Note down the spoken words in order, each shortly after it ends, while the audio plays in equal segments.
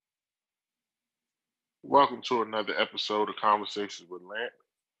Welcome to another episode of Conversations with Lamp.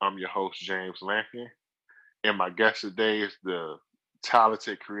 I'm your host, James Lampkin, and my guest today is the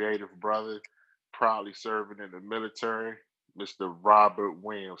talented, creative brother, proudly serving in the military, Mr. Robert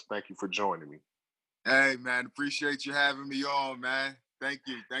Williams. Thank you for joining me. Hey man, appreciate you having me on, man. Thank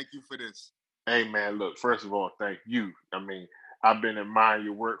you. Thank you for this. Hey, man, look, first of all, thank you. I've been admiring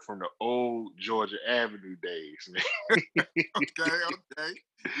your work from the old Georgia Avenue days, Okay.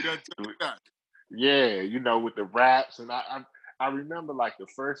 You done took man. it back. Yeah, with the raps, and I remember like the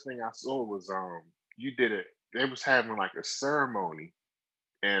first thing I saw was you did it. They was having like a ceremony,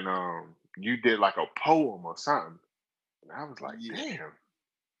 and you did like a poem or something, and I was like, Yeah, damn,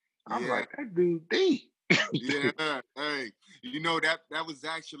 I'm yeah, like that dude deep. yeah. Hey, that was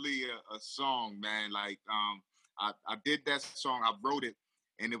actually a song, man. I did that song. I wrote it,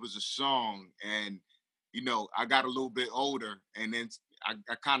 and it was a song. And I got a little bit older, and then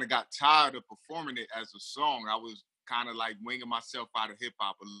I kind of got tired of performing it as a song. I was kind of like winging myself out of hip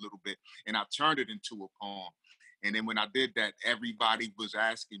hop a little bit, and I turned it into a poem. And then when I did that, everybody was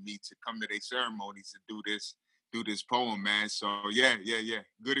asking me to come to their ceremonies to do this poem, man. So yeah.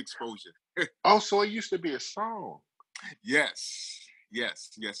 Good exposure. Oh, so it used to be a song. Yes.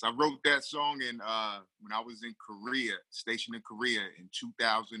 I wrote that song in when I was in Korea, stationed in Korea in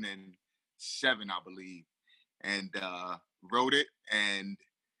 2007, I believe, and wrote it, and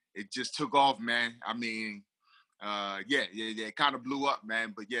it just took off, man. I mean, yeah. It kind of blew up,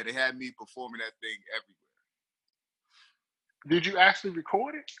 man. But yeah, they had me performing that thing everywhere. Did you actually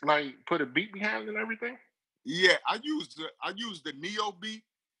record it? Like put a beat behind it and everything? Yeah, I used the Neo beat.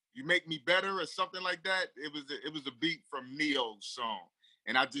 You make me better or something like that. It was a beat from Neo's song,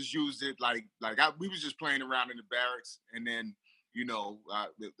 and I just used it we was just playing around in the barracks, and then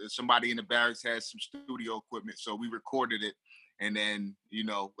somebody in the barracks had some studio equipment, so we recorded it, and then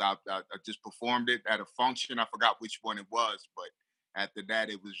I just performed it at a function. I forgot which one it was, but after that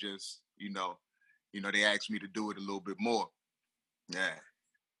it was just they asked me to do it a little bit more. Yeah.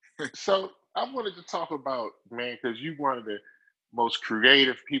 So I wanted to talk about, man, because you one of the most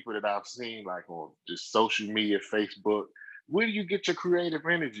creative people that I've seen, like on just social media, Facebook. Where do you get your creative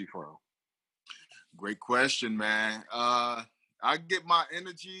energy from? Great question, man. I get my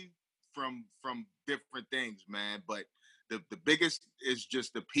energy from different things, man. But the biggest is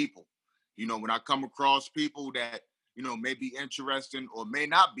just the people. When I come across people that may be interesting or may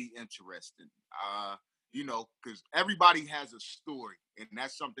not be interesting. Because everybody has a story, and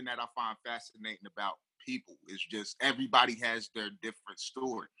that's something that I find fascinating about people. Is just everybody has their different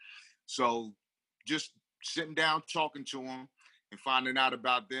story. So just sitting down, talking to them, and finding out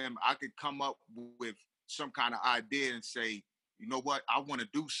about them, I could come up with some kind of idea and say, you know what, I want to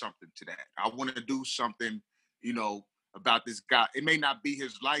do something to that. I want to do something, you know, about this guy. It may not be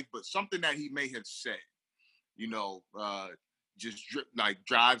his life, but something that he may have said, you know, uh, just like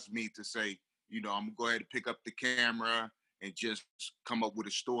drives me to say, I'm gonna go ahead and pick up the camera and just come up with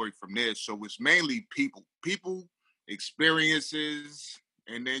a story from there. So it's mainly people, experiences,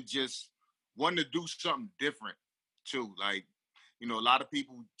 and then just wanting to do something different too. Like, a lot of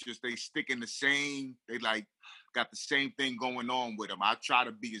people just they stick in the same, they like got the same thing going on with them. I try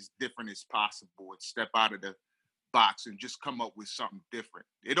to be as different as possible and step out of the box and just come up with something different.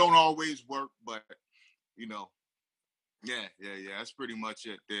 It don't always work, but you know, yeah. That's pretty much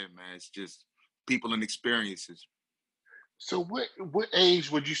it there, man. It's just people and experiences. So what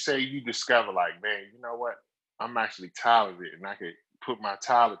age would you say you discover, like, man, you know what? I'm actually talented and I could put my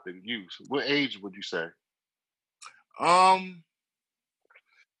talent to use. What age would you say? Um,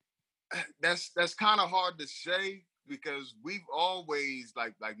 that's kind of hard to say because we've always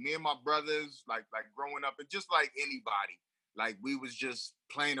like me and my brothers like growing up and just like anybody like we was just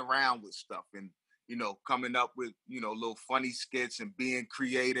playing around with stuff and coming up with little funny skits and being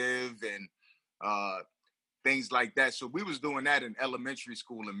creative and uh things like that. So we was doing that in elementary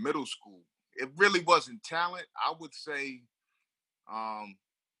school and middle school. It really wasn't talent, I would say. um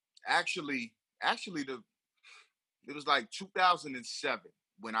actually actually the It was like 2007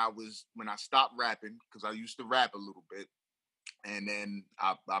 when I stopped rapping because I used to rap a little bit, and then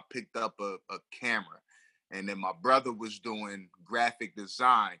I picked up a camera, and then my brother was doing graphic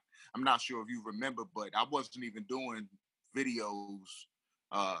design. I'm not sure if you remember, but I wasn't even doing videos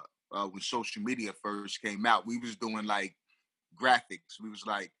uh, when social media first came out. We was doing like graphics. We was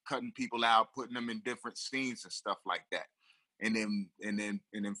like cutting people out, putting them in different scenes and stuff like that. And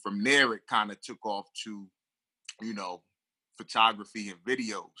then from there it kind of took off to you know, photography and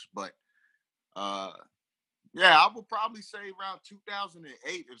videos. But uh, yeah, I would probably say around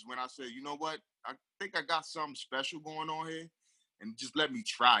 2008 is when I said, you know what, I think I got something special going on here, and just let me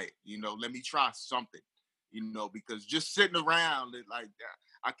try it. Let me try something. because just sitting around like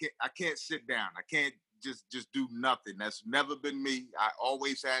I can't sit down. I can't just do nothing. That's never been me. I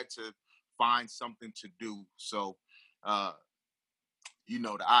always had to find something to do. So, uh,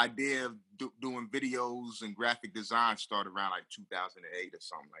 the idea of doing videos and graphic design started around like 2008 or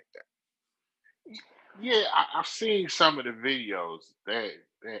something like that. Yeah, I've seen some of the videos. They're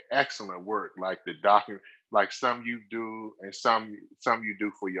excellent work. Like the document, like some you do, and some you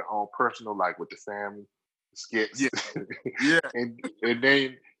do for your own personal, like with the family skits, Yeah, yeah. and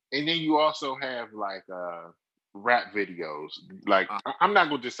then you also have like rap videos. Like I'm not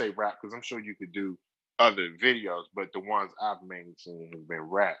gonna just say rap because I'm sure you could do other videos, but the ones I've mainly seen have been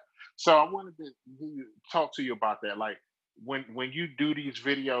rap. So I wanted to talk to you about that. Like when you do these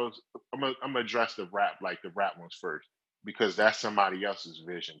videos, I'm gonna address the rap ones first because that's somebody else's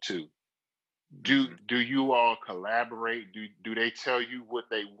vision too. Hmm. Do you all collaborate? Do they tell you what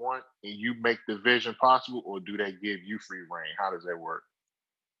they want and you make the vision possible, or do they give you free reign? How does that work?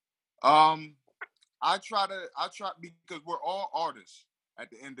 Um, I try because we're all artists at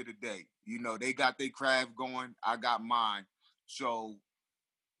the end of the day. They got their craft going, I got mine. So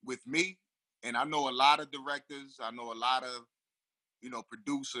with me, and I know a lot of directors, I know a lot of,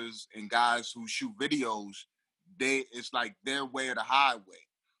 producers and guys who shoot videos, it's like their way or the highway.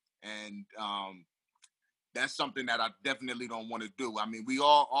 And that's something that I definitely don't want to do. I mean, we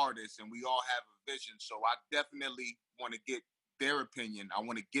all artists and we all have a vision. So I definitely want to get their opinion. I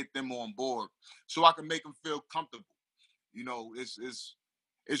want to get them on board so I can make them feel comfortable.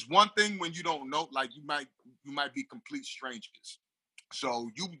 It's one thing when you don't know, like you might be complete strangers. So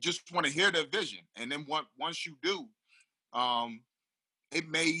you just want to hear their vision. And then once you do, um, it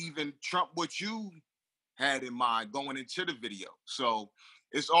may even trump what you had in mind going into the video. So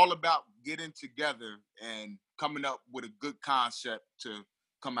it's all about getting together and coming up with a good concept to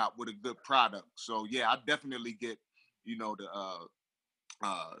come out with a good product. So yeah, I definitely get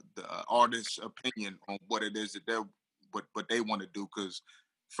the artist's opinion on what it is that what they want to do because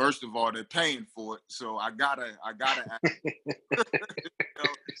first of all they're paying for it, so I gotta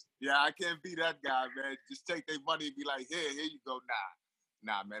know, yeah, I can't be that guy, man. Just take their money and be like, here you go.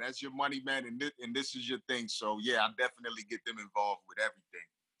 Nah, man, that's your money, man, and this is your thing. So yeah, I definitely get them involved with everything.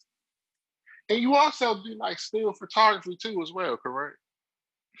 And you also do like still photography too, as well, correct?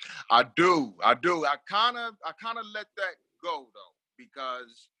 I do. I kind of let that go though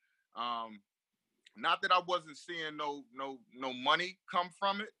because um, not that I wasn't seeing no money come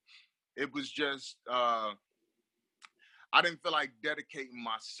from it. It was just I didn't feel like dedicating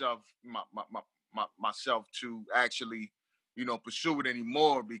myself to actually pursue it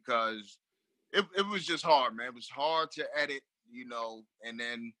anymore because it was just hard, man. It was hard to edit, and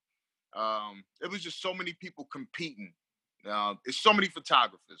then it was just so many people competing. It's so many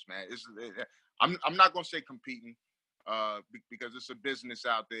photographers, man. I'm not gonna say competing because it's a business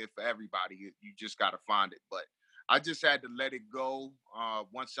out there for everybody. You just got to find it. But I just had to let it go.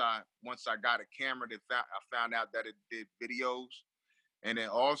 Once I got a camera I found out that it did videos, and then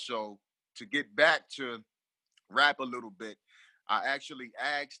also to get back to rap a little bit. I actually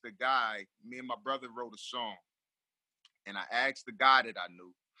asked the guy. Me and my brother wrote a song, and I asked the guy that I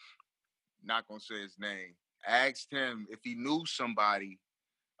knew, not gonna say his name, asked him if he knew somebody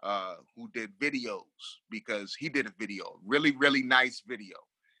who did videos because he did a video, really, really nice video.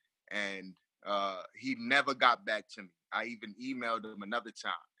 And he never got back to me. I even emailed him another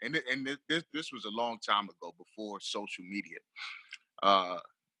time. And this was a long time ago before social media. Uh,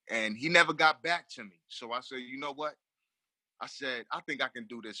 and he never got back to me. So I said, you know what? I said, I think I can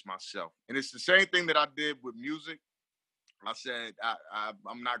do this myself. And it's the same thing that I did with music. I said,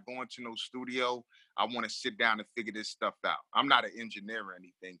 I'm not going to no studio. I want to sit down and figure this stuff out. I'm not an engineer or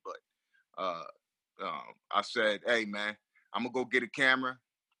anything, but uh, I said, hey, man, I'm going to go get a camera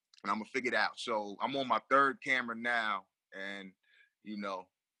and I'm going to figure it out. So I'm on my third camera now and,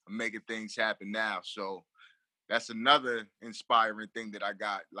 I'm making things happen now. So that's another inspiring thing that I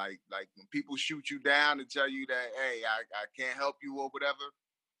got. Like when people shoot you down and tell you that, hey, I can't help you or whatever,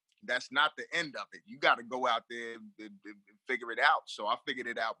 that's not the end of it. You got to go out there and figure it out. So I figured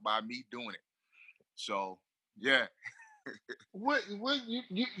it out by me doing it. So yeah, What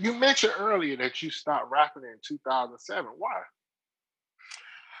you mentioned earlier that you stopped rapping in 2007. Why?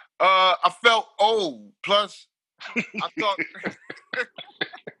 I felt old. Plus, I thought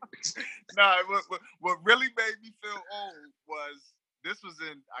nah. What really made me feel old was this was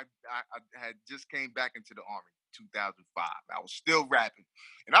in I had just came back into the army 2005. I was still rapping,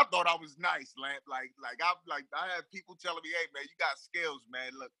 and I thought I was nice, Lamp. I had people telling me, "Hey, man, you got skills,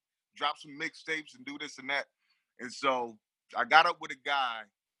 man. Look, drop some mixtapes and do this and that." And so I got up with a guy,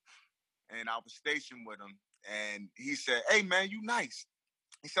 and I was stationed with him. And he said, "Hey man, you nice."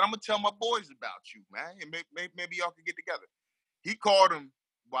 He said, "I'm gonna tell my boys about you, man, and maybe y'all can get together." He called him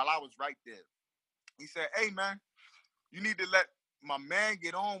while I was right there. He said, "Hey man, you need to let my man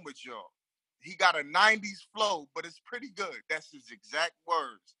get on with y'all. He got a 90s flow, but it's pretty good." That's his exact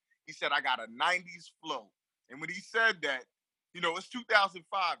words. He said, "I got a 90s flow." And when he said that, it's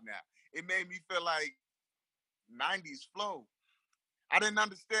 2005 now. It made me feel like 90s flow. I didn't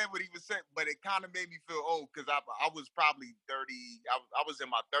understand what he was saying, but it kind of made me feel old because I was probably 30. I was in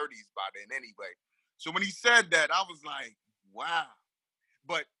my 30s by then anyway. So when he said that, I was like, wow.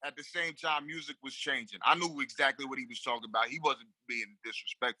 But at the same time, music was changing. I knew exactly what he was talking about. He wasn't being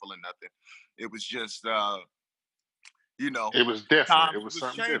disrespectful or nothing. It was just, It was different. times It was was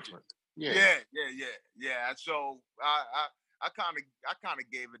something changing. different. Yeah. Yeah. So I kind of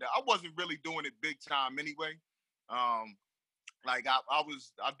gave it. I wasn't really doing it big time anyway. Like I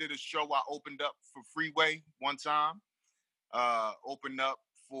did a show. I opened up for Freeway one time. Opened up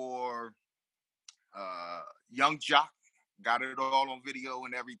for Young Jock. Got it all on video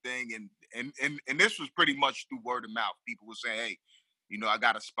and everything, and this was pretty much through word of mouth. People were saying, "Hey, I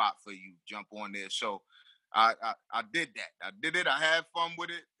got a spot for you. Jump on there." So I did that. I did it. I had fun with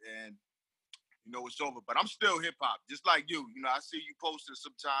it, and it's over. But I'm still hip hop, just like you. I see you posting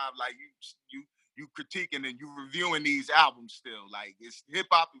sometimes, like you critiquing and you reviewing these albums still. Like it's hip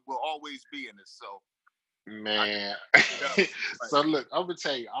hop will always be in this. So Man. right. So look, I'm gonna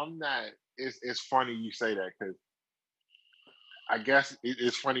tell you, I'm not. It's funny you say that because I guess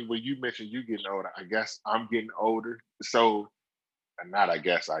it's funny when you mentioned you getting older. I guess I'm getting older, so not. I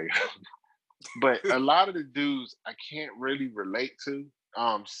guess I am, but a lot of the dudes I can't really relate to.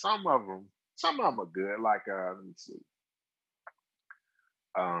 Some of them are good. Like let me see.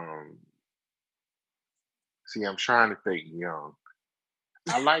 Um, See, I'm trying to think young.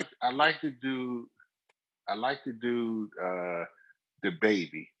 I like the dude. I like the dude. The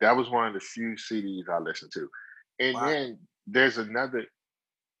Baby. That was one of the few CDs I listened to. And Wow. then there's another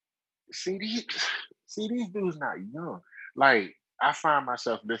CD. See, these dudes not young. Like I find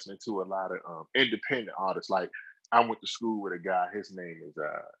myself listening to a lot of independent artists. Like I went to school with a guy. His name is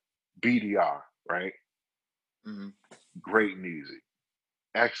BDR. Right, Mm-hmm. great music,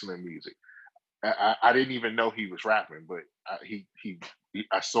 excellent music. I didn't even know he was rapping, but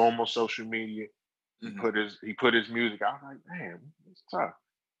I saw him on social media. Mm-hmm. He put his music. I was like, man, it's tough.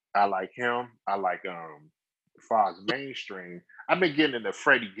 I like him. I like as far as mainstream. I've been getting into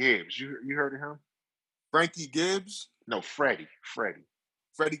Freddie Gibbs. You heard of him? Frankie Gibbs, No, Freddie. Freddie.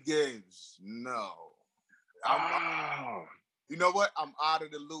 Freddie Gibbs. No, I'm. Oh, You know what? I'm out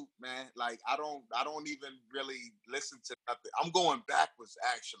of the loop, man. Like I don't even really listen to nothing. I'm going backwards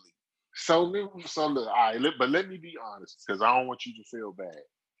actually. so look. All right, but let me be honest, because I don't want you to feel bad.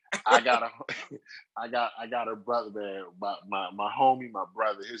 I got a, I got a brother, man. My homie, my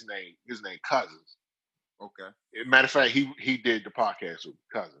brother. His name Cousins. Okay. Matter of fact, he did the podcast with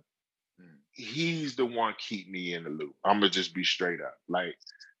Cousin. Hmm. He's the one keep me in the loop. I'm gonna just be straight up. Like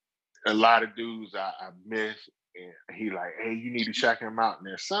a lot of dudes I miss, and he like, hey, you need to check him out. And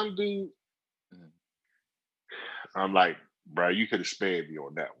there's some dude, Hmm. I'm like, bro, you could have spared me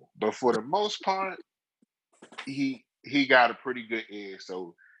on that one. But for the most part, he got a pretty good ear.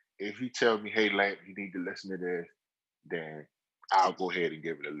 So if he tells me, hey, Lamp, you need to listen to this, then I'll go ahead and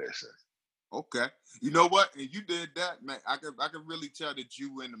give it a listen. Okay. You know what? And you did that, man. I can really tell that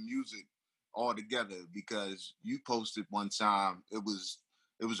you were in the music all together because you posted one time. It was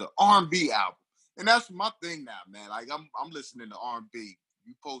an R&B album, and that's my thing now, man. Like I'm listening to R&B.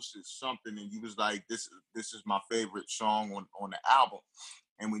 You posted something, and you was like, "This is my favorite song on the album."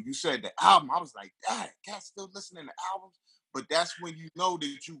 And when you said the album, I was like, "Dang, cat's still listening to albums." But that's when you know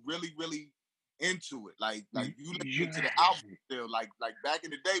that you really, really into it. Like you listening to Yeah. the album still. Like back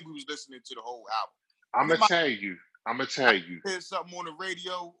in the day, we was listening to the whole album. I'm And it gonna might tell you. I'm gonna I tell you. hear something on the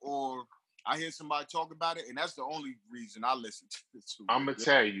radio or I hear somebody talk about it, and that's the only reason I listen to I'm it. gonna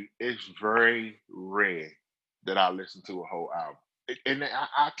tell you. It's very rare that I listen to a whole album, and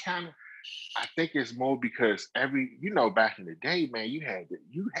I kind of I think it's more because back in the day, man, you had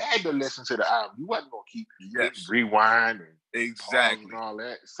to listen to the album. You wasn't gonna keep hitting Yes, rewind and pause and exactly, all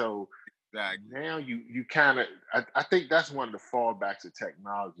that. So exactly. now you kind of I think that's one of the fallbacks of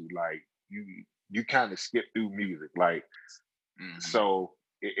technology. Like you kind of skip through music. Like Hmm. so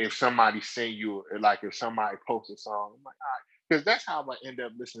if somebody sing you like if somebody posts a song, I'm like, all right, because that's how I end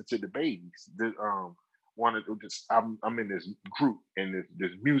up listening to the babies. One of this I'm in this group in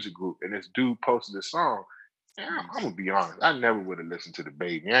this music group, and this dude posted a song. And Hmm. I'm gonna be honest, I never would have listened to the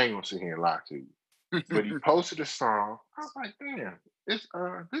baby. I ain't gonna sit here and lie to you. but he posted a song. I was like, damn, it's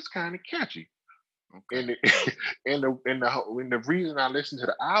this kind of catchy. Okay. And the, and the reason I listened to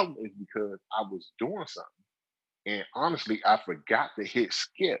the album is because I was doing something, and honestly, I forgot to hit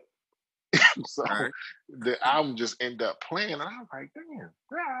skip. So Right. the album just ended up playing, and I was like, damn,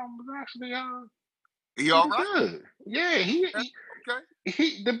 that album was actually He all pretty right? good. Yeah, Yeah, okay.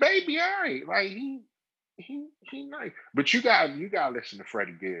 he the baby, all right. Like he nice. But you gotta listen to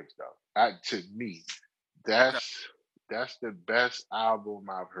Freddie Gibbs though. To me, Okay. that's the best album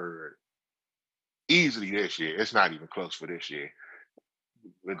I've heard easily this year. It's not even close for this year.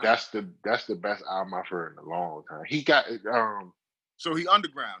 But Wow. that's the best album I've heard in a long time. He got So he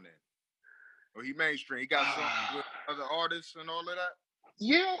underground then, or he mainstream? He got songs with other artists and all of that.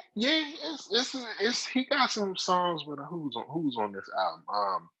 yeah, it's he got some songs with who's on this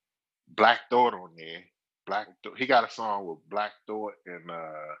album. Black Thought on there. He got a song with Black Thought and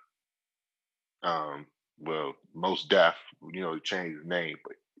well, Most Def, he changed his name,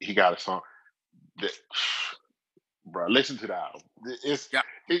 but he got a song that bro, listen to the album. Yeah, It's got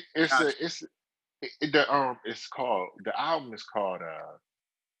a it's called the album is called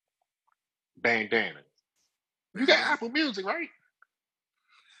Bandana. you. You got Apple Music, right?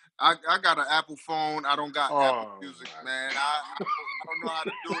 I got an Apple phone. I don't got Apple Oh Music, my man. I don't know how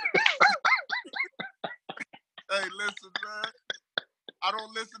to do it. Hey, listen, man. I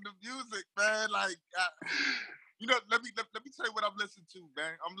don't listen to music, man. Like, let me tell you what I'm listening to,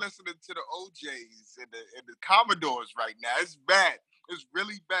 man. I'm listening to the OJs and the Commodores right now. It's bad. It's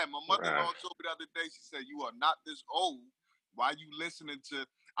really bad. My uh, mother-in-law told me the other day. She said, "You are not this old. Why you listening to?"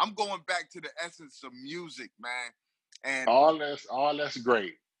 I'm going back to the essence of music, man. And all that's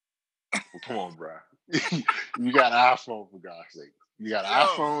great. Well, come on, bro. You got an iPhone for God's sake. You got an yo,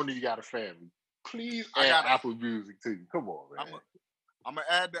 iPhone and you got a family. Please I add got. Apple Music too. Come on, I'm. man. I'm gonna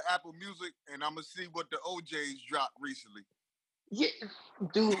add the Apple Music, and I'm gonna see what the OJs dropped recently. Yeah,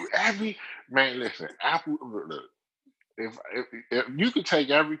 dude. Every man, listen. Apple. Look, if you could take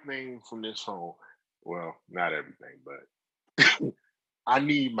everything from this phone, well, not everything, but I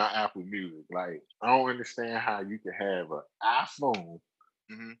need my Apple Music. Like, I don't understand how you can have an iPhone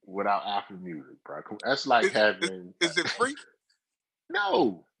Mm-hmm. without Apple Music, bro. That's like Is, is having is it free?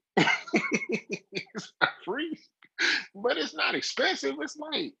 no. It's not free, but it's not expensive. It's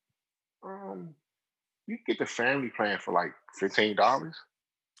like um, you get the family plan for like $15.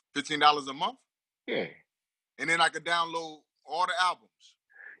 $15 a month, Yeah, and then I could download all the albums.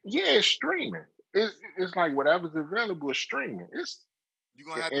 yeah, it's streaming. It's like whatever's available is streaming. You're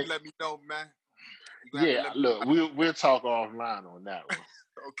gonna have to It, let me know, man. You're gonna have to yeah. let me Look, know. we'll talk offline on that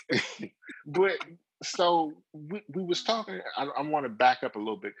Okay. one. But so we was talking. I want to back up a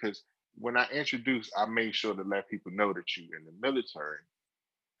little bit because when I introduced, I made sure to let people know that you in the military.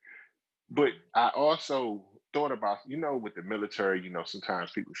 But I also thought about, with the military,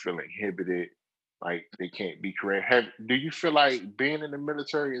 sometimes people feel inhibited, like they can't be creative. Do you feel like being in the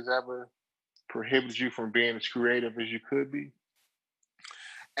military has ever prohibited you from being as creative as you could be?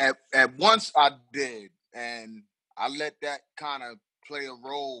 At once I did, and I let that kind of play a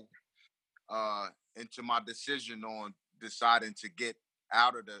role into my decision on deciding to get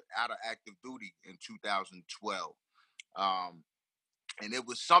out of active duty in 2012. Um, and it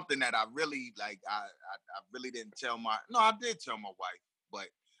was something that I really like. I really didn't tell my. No, I did tell my wife, but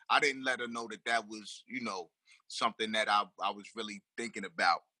I didn't let her know that that was something that I was really thinking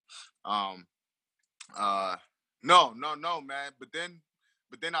about. Um, uh, no, man. But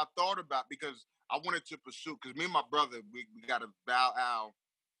then I thought about because I wanted to pursue because me and my brother we got a Val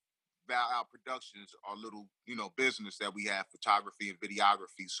Out Productions, our little business that we have, photography and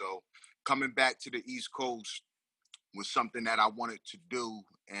videography. So coming back to the East Coast was something that I wanted to do,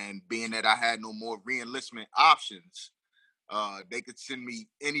 and being that I had no more reenlistment options, they could send me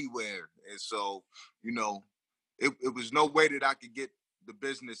anywhere, and so it was no way that I could get the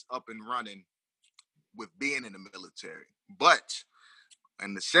business up and running with being in the military. But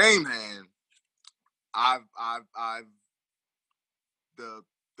in the same hand, I've the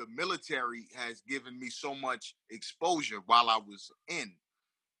the military has given me so much exposure while I was in.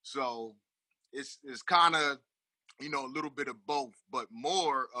 So it's kind of a little bit of both, but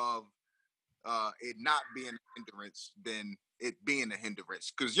more of it not being a hindrance than it being a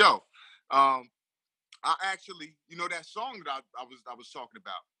hindrance. Cause um, I actually, that song that I was talking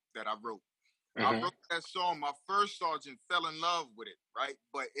about that I wrote. I Hmm. wrote that song. My first sergeant fell in love with it, right?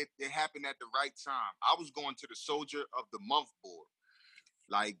 But it happened at the right time. I was going to the Soldier of the Month board,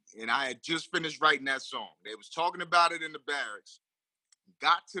 like, and I had just finished writing that song. They was talking about it in the barracks.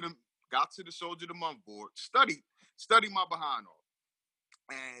 Got to the got to the Soldier of the Month board. Studied my behind off,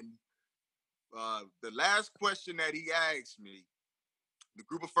 and the last question that he asked me, the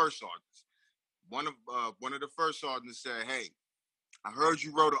group of first sergeants, one of the first sergeants said, "Hey, I heard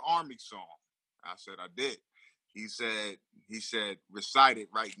you wrote an Army song." I said, "I did." He said, "Recite it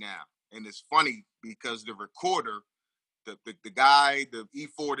right now." And it's funny because the recorder, the guy, the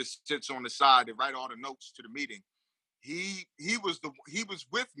E4 that sits on the side that write all the notes to the meeting, he was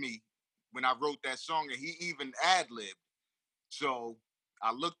with me when I wrote that song, and he even ad-libbed. So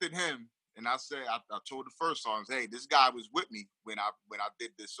I looked at him and I said, I told the first songs, "Hey, this guy was with me when I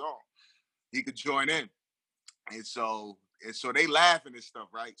did this song. He could join in." And so they laughing and stuff,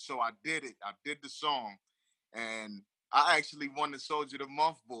 right? So I did it. I did the song, and I actually won the Soldier of the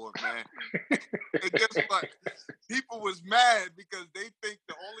Month board, man. And guess what? People was mad because they think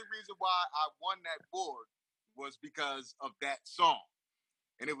the only reason why I won that board was because of that song.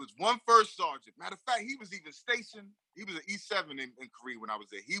 And it was one first sergeant. Matter of fact, he was even stationed. He was an E7 in Korea when I was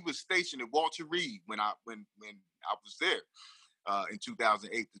there. He was stationed at Walter Reed when I was there in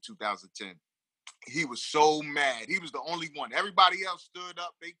 2008 to 2010. He was so mad. He was the only one. Everybody else stood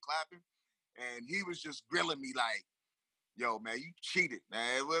up, they clapping, and he was just grilling me like, "Yo, man, you cheated,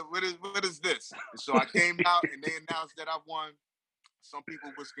 man. What is this?" And so I came out and they announced that I won. Some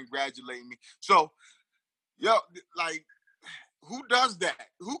people was congratulating me. So, yo, like, who does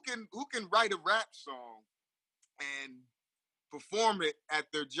that? Who can write a rap song and perform it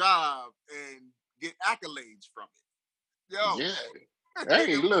at their job and get accolades from it? Yo, Yeah.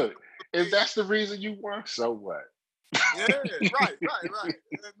 Hey, look, if that's the reason you won, so what? Yeah, right. Look,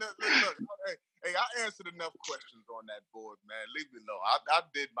 hey, I answered enough questions on that board, man. Leave me alone. I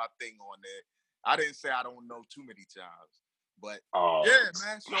did my thing on there. I didn't say I don't know too many times, but yeah,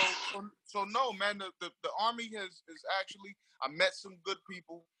 man. So no, man. The Army has actually. I met some good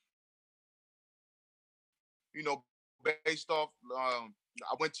people. You know, based off.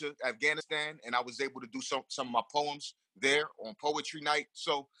 I went to Afghanistan and I was able to do some of my poems there on poetry night.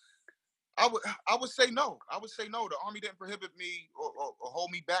 So I would say no. I would say no. The Army didn't prohibit me or hold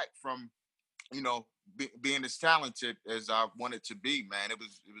me back from, being as talented as I wanted to be. Man, it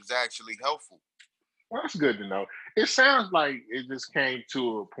was actually helpful. Well, that's good to know. It sounds like it just came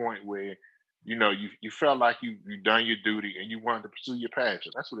to a point where, you felt like you done your duty and you wanted to pursue your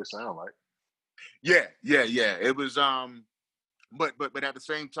passion. That's what it sounds like. Yeah. It was but at the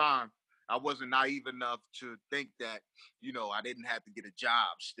same time, I wasn't naive enough to think that, I didn't have to get a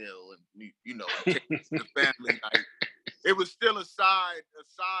job still and take the family. Like, it was still a side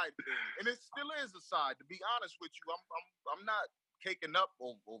thing, and it still is a side. To be honest with you, I'm not caking up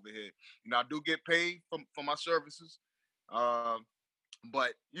over here. I do get paid for my services, uh,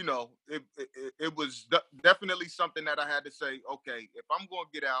 but it was definitely something that I had to say. Okay, if I'm going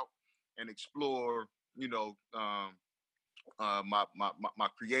to get out and explore, my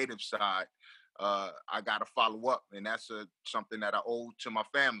creative side, I got to follow up, and that's something that I owe to my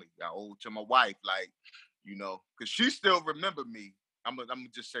family. I owe to my wife, like, because she still remember me. I'm gonna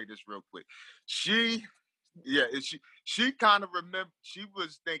just say this real quick. She, yeah, she kind of remember. She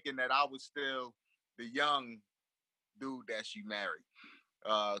was thinking that I was still the young dude that she married,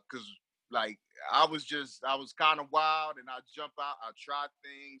 because like I was kind of wild, and I jump out, I try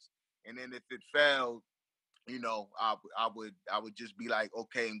things, and then if it failed, I would just be like,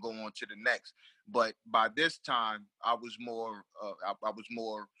 okay, and go on to the next. But by this time, I was more, I was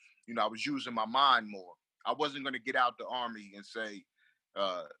more, I was using my mind more. I wasn't going to get out the Army and say,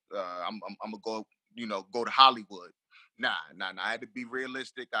 I'm gonna go, go to Hollywood. Nah. I had to be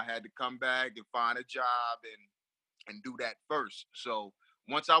realistic. I had to come back and find a job and do that first. So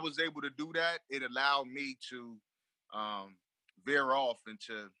once I was able to do that, it allowed me to veer off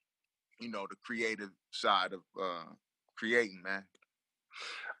into the creative side of creating, man.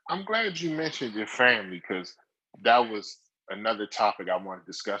 I'm glad you mentioned your family because that was another topic I wanted to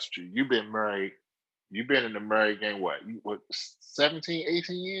discuss with you. You've been married. You've been in the married game, what 17,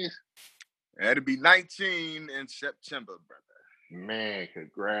 18 years? It'll be 19 in September, brother. Man,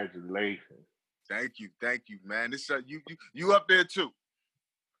 congratulations. Thank you, man. This you up there too.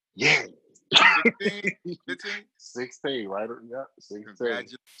 Yeah. 16, 15? 16, right? Yeah, 16.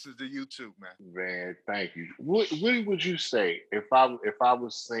 Congratulations to you too, man. Man, thank you. What would you say if I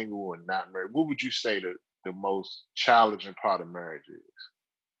was single and not married? What would you say the most challenging part of marriage is?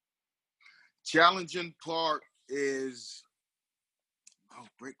 Challenging part is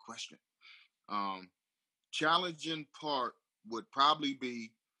great question. Challenging part would probably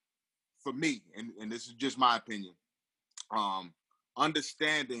be for me, and this is just my opinion.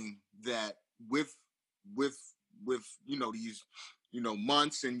 Understanding that with these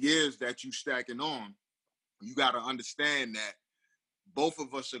months and years that you stacking on, you got to understand that both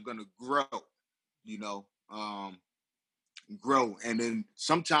of us are going to grow. you know, grow. And then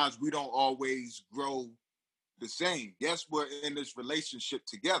sometimes we don't always grow the same. Yes, we're in this relationship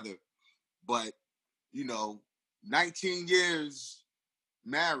together, but you know, 19 years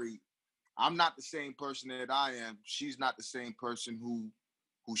married, I'm not the same person that I am. She's not the same person who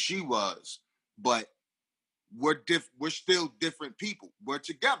she was. But we're still different people. We're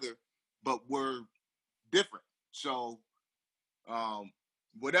together, but we're different. So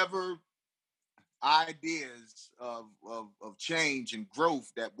whatever ideas of change and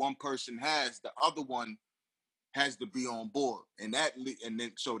growth that one person has, the other one has to be on board, and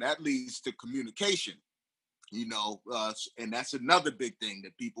so that leads to communication. And that's another big thing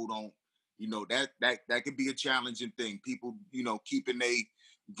that people don't. That could be a challenging thing. People, keeping a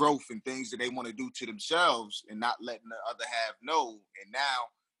growth and things that they want to do to themselves and not letting the other half know. And now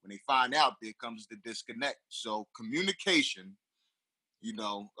when they find out, there comes the disconnect. So communication,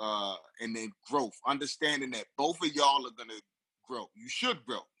 and then growth, understanding that both of y'all are gonna grow. You should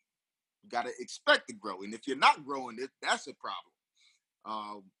grow. You gotta expect to grow, and if you're not growing, that's a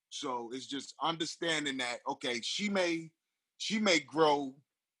problem. So it's just understanding that okay, she may grow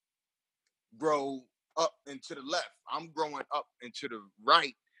up and to the left. I'm growing up and to the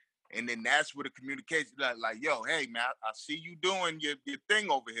right. And then that's where the communication like yo, hey man, I see you doing your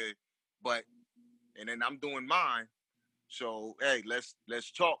thing over here, but and then I'm doing mine. So hey, let's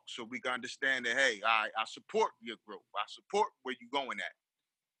talk so we can understand that hey, I support your growth. I support where you're going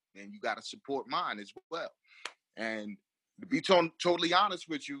at. And you gotta support mine as well. And to be totally honest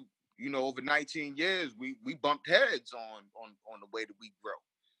with you, over 19 years, we bumped heads on the way that we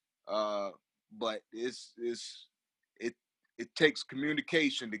grow. But it it takes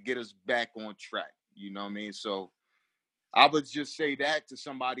communication to get us back on track. You know what I mean? So I would just say that to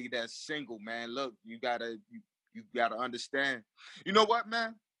somebody that's single, man. Look, you gotta understand. You know what,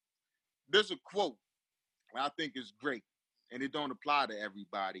 man? There's a quote I think is great, and it don't apply to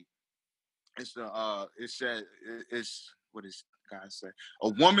everybody. It said it's what is God say? A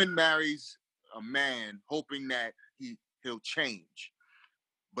woman marries a man hoping that he'll change,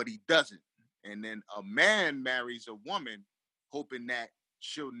 but he doesn't. And then a man marries a woman hoping that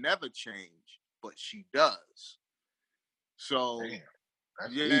she'll never change, but she does. So Damn,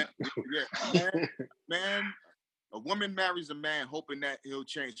 that's yeah, deep. yeah, man, a woman marries a man hoping that he'll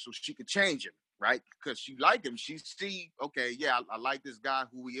change so she could change him, right? Because she like him. She see, okay, yeah, I like this guy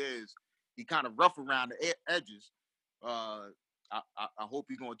who he is. He kind of rough around the edges. I hope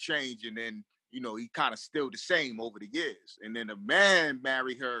he's gonna change, and then he kind of still the same over the years. And then a man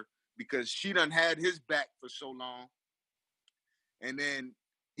marry her because she done had his back for so long, and then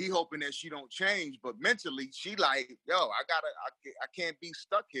he hoping that she don't change, but mentally she like, yo, I can't be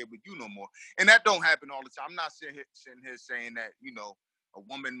stuck here with you no more. And that don't happen all the time. I'm not sitting here saying that a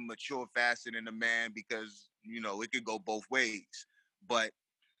woman mature faster than a man because it could go both ways. But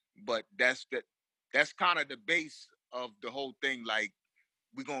that's kind of the base of the whole thing. Like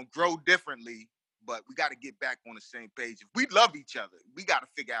we're gonna grow differently, but we got to get back on the same page. If we love each other, we got to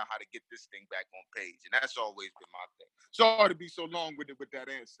figure out how to get this thing back on page, and that's always been my thing. Sorry to be so long with that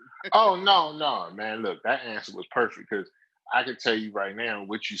answer. Oh no, man! Look, that answer was perfect because I can tell you right now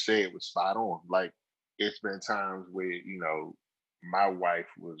what you said was spot on. Like it's been times where my wife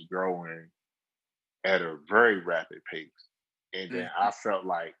was growing at a very rapid pace, and then Mm-hmm. I felt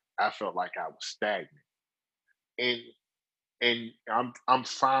like I was stagnant, and I'm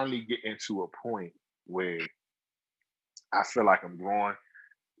finally getting to a point where I feel like I'm growing,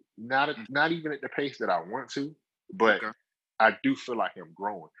 not even at the pace that I want to, but Okay. I do feel like I'm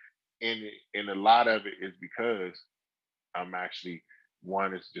growing, and a lot of it is because I'm actually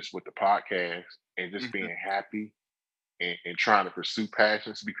one is just with the podcast and just Mm-hmm. being happy and trying to pursue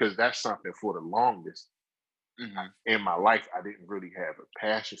passions because that's something for the longest Mm-hmm. in my life I didn't really have a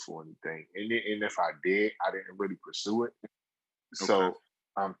passion for anything, and if I did, I didn't really pursue it. Okay. So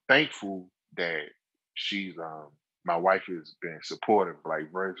I'm thankful that she's my wife has been supportive,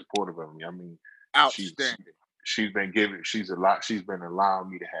 like very supportive of me. I mean, she's Outstanding. she's been allowing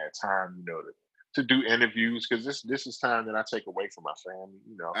me to have time, to do interviews because this is time that I take away from my family.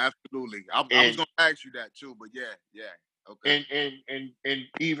 Absolutely. I was And gonna ask you that too, but yeah, yeah. Okay. and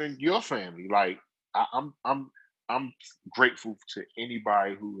even your family. Like I'm grateful to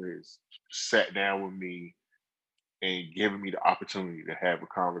anybody who has sat down with me and giving me the opportunity to have a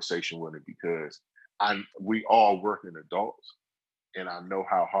conversation with him because we all working adults and I know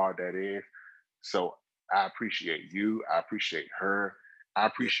how hard that is. So I appreciate you. I appreciate her. I Yeah.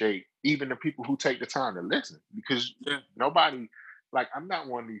 appreciate even the people who take the time to listen because Yeah. nobody, like, I'm not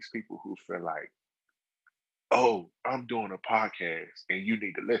one of these people who feel like, oh, I'm doing a podcast and you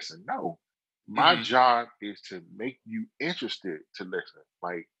need to listen. No, My job is to make you interested to listen.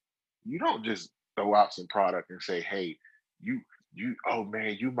 Like, you don't just throw out some product and say, "Hey, you, oh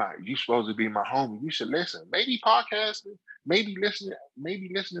man, you supposed to be my homie. You should listen." Maybe podcasting, maybe listening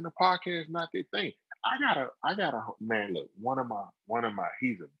to podcasts not their thing. I got a man. Look, one of my,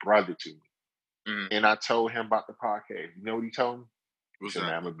 he's a brother to me, Mhm. and I told him about the podcast. You know what he told me? He What's said,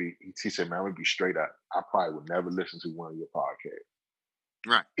 that? "Man, he said, man, I'm gonna be straight up. I probably would never listen to one of your podcasts."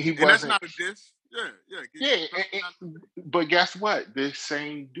 Right. He And that's wasn't. not a diss. Yeah, yeah. Yeah, but guess what? This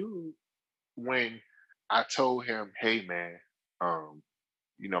same dude, when I told him, "Hey, man, um,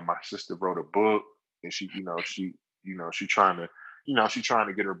 my sister wrote a book, and she trying to, she trying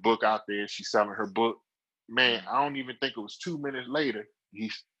to get her book out there. She's selling her book." Man, I don't even think it was 2 minutes later.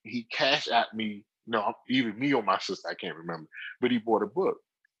 He cashed at me. No, even me or my sister, I can't remember, but he bought a book.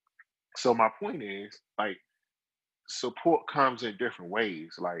 So my point is, like, support comes in different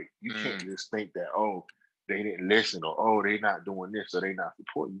ways. Like, you can't Mm, just think that, oh, they didn't listen, or oh, they not doing this, or they not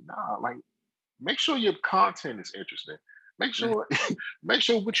supporting you. Nah, like, make sure your content is interesting. Make mm, sure make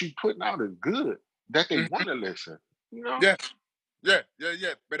sure what you putting out is good, that they mhm. want to listen. You know? Yeah, yeah, yeah,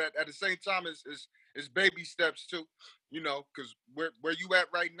 yeah. But at the same time, it's baby steps too. Because where you at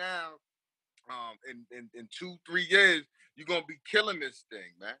right now, in 2-3 years, you're gonna be killing this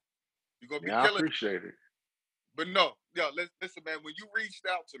thing, man. You're gonna be Yeah, I killing. appreciate it. But no, yo, listen, man. When you reached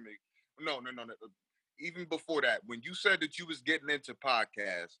out to me, no, no, no, no. Even before that, when you said that you was getting into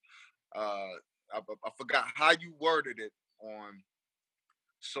podcasts, uh, I forgot how you worded it on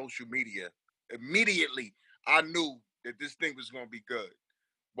social media. Immediately, I knew that this thing was gonna be good.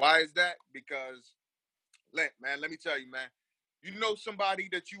 Why is that? Because, let me tell you, man. You know somebody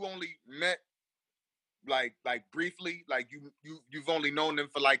that you only met like briefly, like you've only known them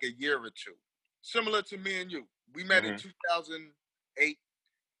for like a year or two. Similar to me and you. We met in Hmm. 2008,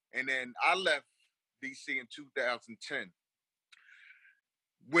 and then I left DC in 2010.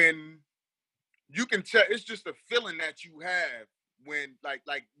 When you can tell, it's just a feeling that you have when like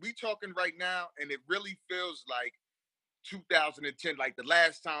we talking right now, and it really feels like 2010, like the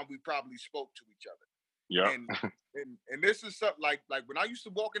last time we probably spoke to each other. Yep. And this is something like when I used to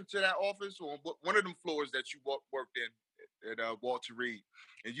walk into that office on one of them floors that you worked in at Walter Reed,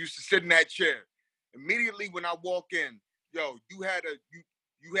 and used to sit in that chair. Immediately when I walk in, yo, you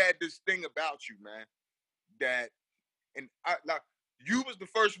had this thing about you, man. That and I like you was the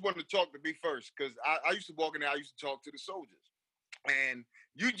first one to talk to me first, because I used to walk in there. I used to talk to the soldiers, and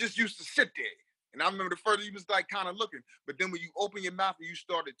you just used to sit there. And I remember the first you was like kind of looking, but then when you open your mouth and you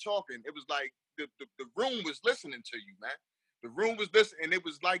started talking, it was like the room was listening to you, man. The room was listening, and it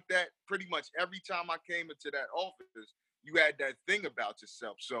was like that pretty much every time I came into that office. You had that thing about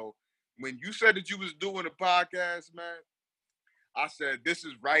yourself. So when you said that you was doing a podcast, man, I said this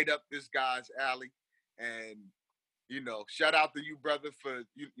is right up this guy's alley. And shout out to you, brother, for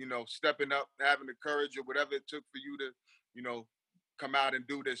stepping up, having the courage or whatever it took for you to, you know, come out and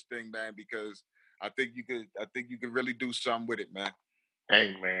do this thing, man. Because I think you could really do something with it, man.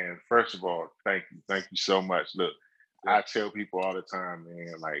 Hey, man, first of all, thank you so much. Look, Yeah. I tell people all the time,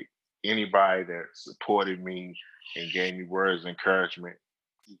 man, like, anybody that supported me and gave me words of encouragement,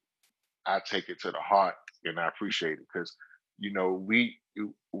 I take it to the heart, and I appreciate it, because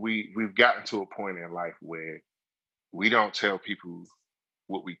we've gotten to a point in life where we don't tell people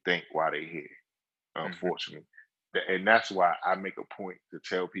what we think while they're here, Hmm. unfortunately. And that's why I make a point to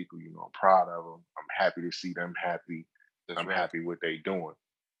tell people, I'm proud of them. I'm happy to see them happy. That's I'm right. happy what they're doing.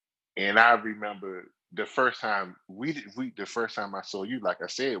 And I remember the first time the first time I saw you, like I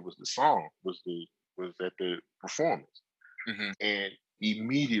said, was the song, was at the performance. Hmm. And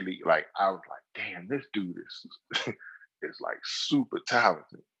immediately, like, I was like, damn, this dude is is like super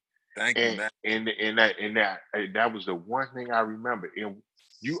talented. Thank you, And man. that was the one thing I remember. And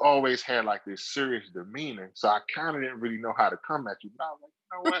you always had like this serious demeanor, so I kind of didn't really know how to come at you. But I was like,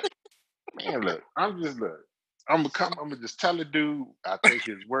 you know what, man, look, I'm gonna just tell the dude I think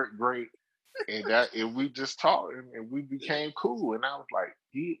his work great, and we just talked, and we became cool. And I was like,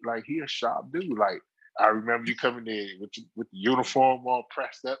 he a sharp dude. Like, I remember you coming in with the uniform all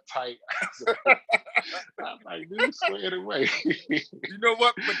pressed up tight. I'm like, dude, swear it away. You know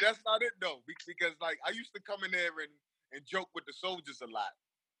what? But that's not it though, because like I used to come in there and joke with the soldiers a lot,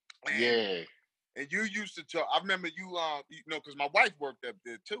 and Yeah. you used to talk. I remember because my wife worked up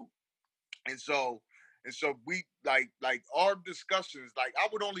there too. And so we like our discussions, like I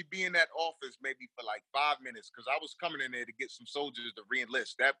would only be in that office maybe for like 5 minutes, because I was coming in there to get some soldiers to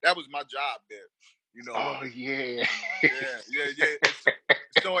reenlist. That was my job there. You know, Oh yeah. yeah, yeah, yeah.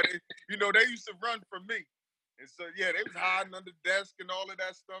 And so they used to run from me. And so yeah, they was hiding under the desk and all of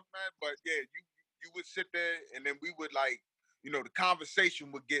that stuff, man. But yeah, you would sit there and then we would like, the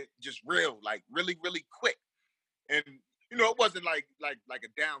conversation would get just real, like really, really quick. And it wasn't like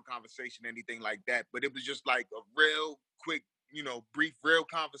a down conversation, anything like that, but it was just like a real quick, brief, real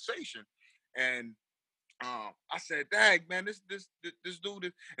conversation. And I said, "Dag, man, this dude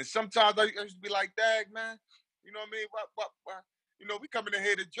is," and sometimes I used to be like, "Dag, man, you know what I mean? Why, we coming in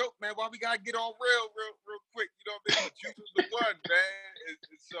here to joke, man. Why we gotta get all real quick? You know what I mean? But you was the one, man. And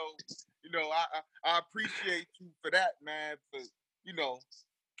so, I appreciate you for that, man. For you know,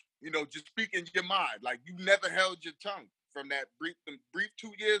 just speaking your mind. Like you never held your tongue from that brief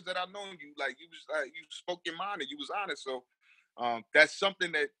 2 years that I've known you. Like you spoke your mind and you was honest. So, that's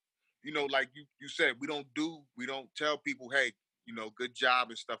something that like you said, we don't tell people, hey, good job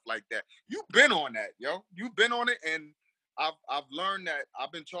and stuff like that. You've been on that, yo. You've been on it, and I've learned that.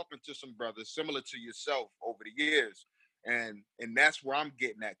 I've been talking to some brothers similar to yourself over the years, and that's where I'm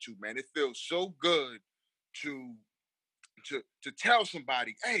getting at too, man. It feels so good to to tell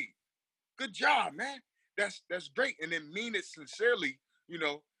somebody, hey, good job, man. That's great, and then mean it sincerely,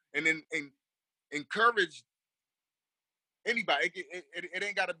 and then encourage anybody. It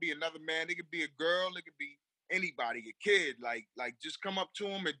ain't got to be another man. It could be a girl. It could be anybody, a kid. Like just come up to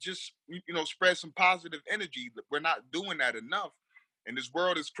them and just spread some positive energy. We're not doing that enough, and this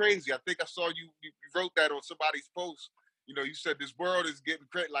world is crazy. I think I saw you wrote that on somebody's post. You said this world is getting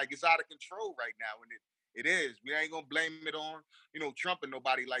crazy, like it's out of control right now, and it is. We ain't gonna blame it on Trump and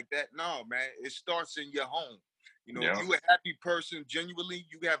nobody like that. No, man, it starts in your home. Yeah. You a happy person, genuinely,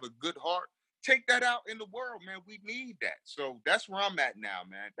 you have a good heart, take that out in the world, man. We need that. So that's where I'm at now,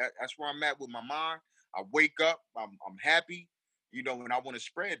 man. That's where I'm at with my mind. I wake up, I'm happy, and I want to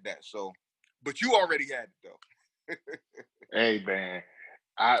spread that. So, but you already had it though. Hey man,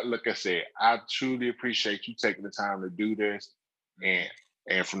 like I said, I truly appreciate you taking the time to do this, and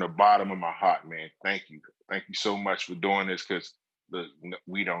from the bottom of my heart, man, thank you so much for doing this because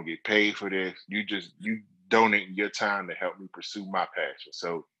we don't get paid for this. You donate your time to help me pursue my passion.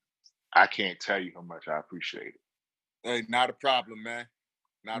 So I can't tell you how much I appreciate it. Hey, not a problem, man.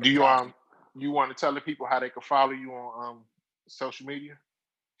 Not a Do you problem. you want to tell the people how they can follow you on social media?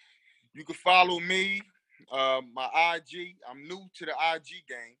 You can follow me, my IG. I'm new to the IG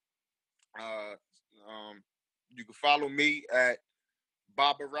game. Uh, you can follow me at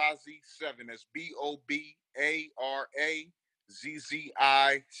Bobarazi7. That's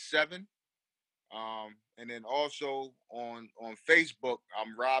BOBARAZZI7. And then also on Facebook,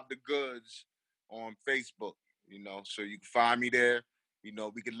 I'm Rob the Goods on Facebook. So you can find me there.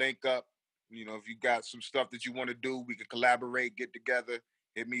 We can link up. If you got some stuff that you want to do, we can collaborate, get together,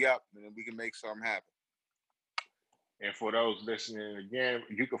 hit me up, and then we can make something happen. And for those listening again,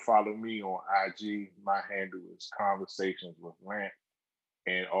 you can follow me on IG. My handle is Conversations with Lance.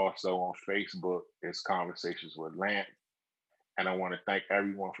 And also on Facebook, it's Conversations with Lance. And I want to thank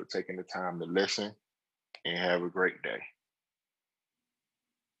everyone for taking the time to listen and have a great day.